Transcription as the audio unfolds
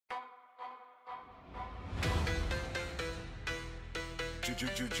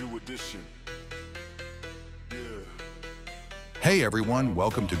Edition. Yeah. Hey everyone,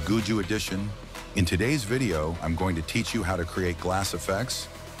 welcome to Guju Edition. In today's video, I'm going to teach you how to create glass effects,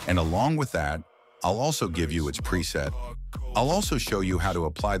 and along with that, I'll also give you its preset. I'll also show you how to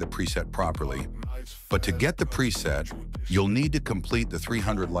apply the preset properly. But to get the preset, you'll need to complete the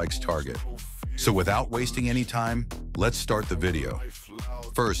 300 likes target. So without wasting any time, let's start the video.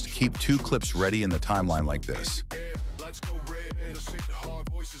 First, keep 2 clips ready in the timeline like this.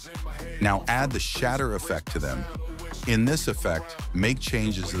 Now add the shatter effect to them. In this effect, make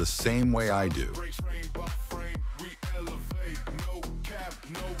changes the same way I do.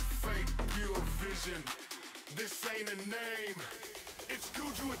 This ain't a name, it's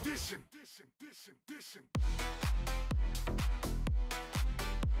Guju Edition.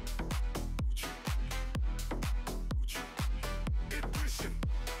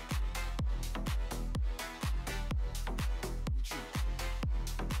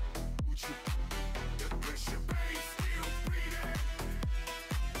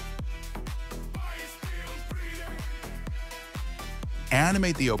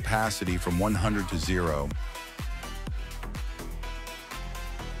 Animate the opacity from 100 to 0.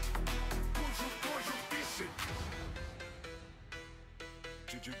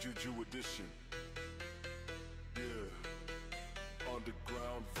 Guju Edition. Yeah.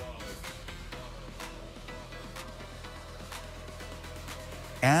 Underground vibe.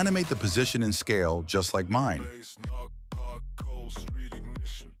 Animate the position and scale just like mine.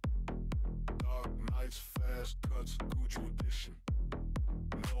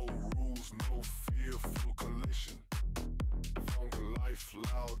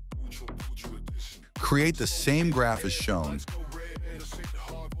 Create the same graph as shown.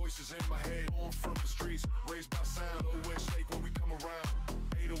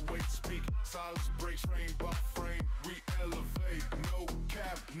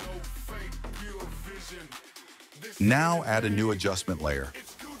 Now add a new adjustment layer.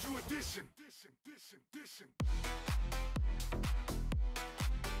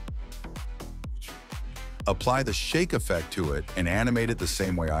 Apply the shake effect to it and animate it the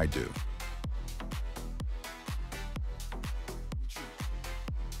same way I do.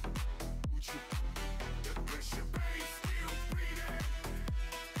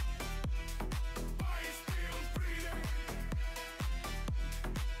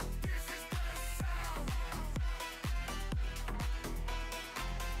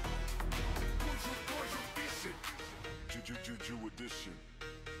 Guju Edition.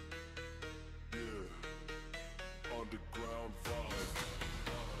 Yeah. Underground vibe.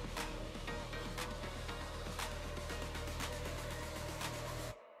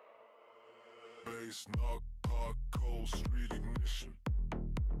 Bass knock, hard, cold, street ignition.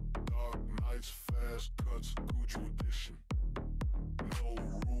 Dark nights, fast cuts, Guju Edition. No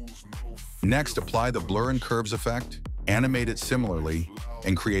rules, no fear. Next, apply the blur and curves effect, animate it similarly,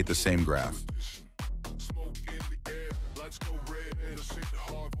 and create the same graph.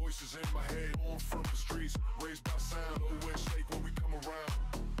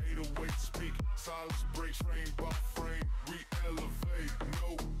 Silence breaks frame by frame. We elevate,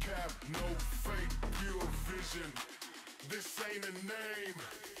 no cap, no fake, pure vision. This ain't a name,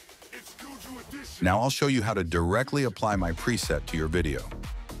 it's Guju Edition. Now I'll show you how to directly apply my preset to your video.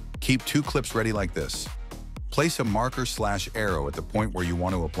 Keep 2 clips ready like this. Place a marker/arrow at the point where you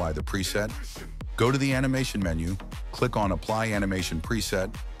want to apply the preset. Go to the animation menu, click on Apply Animation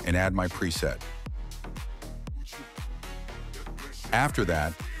Preset, and add my preset. After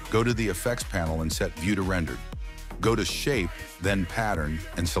that, go to the Effects panel and set View to Rendered. Go to Shape, then Pattern,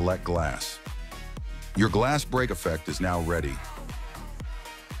 and select Glass. Your glass break effect is now ready.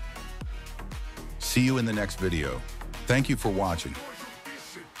 See you in the next video. Thank you for watching.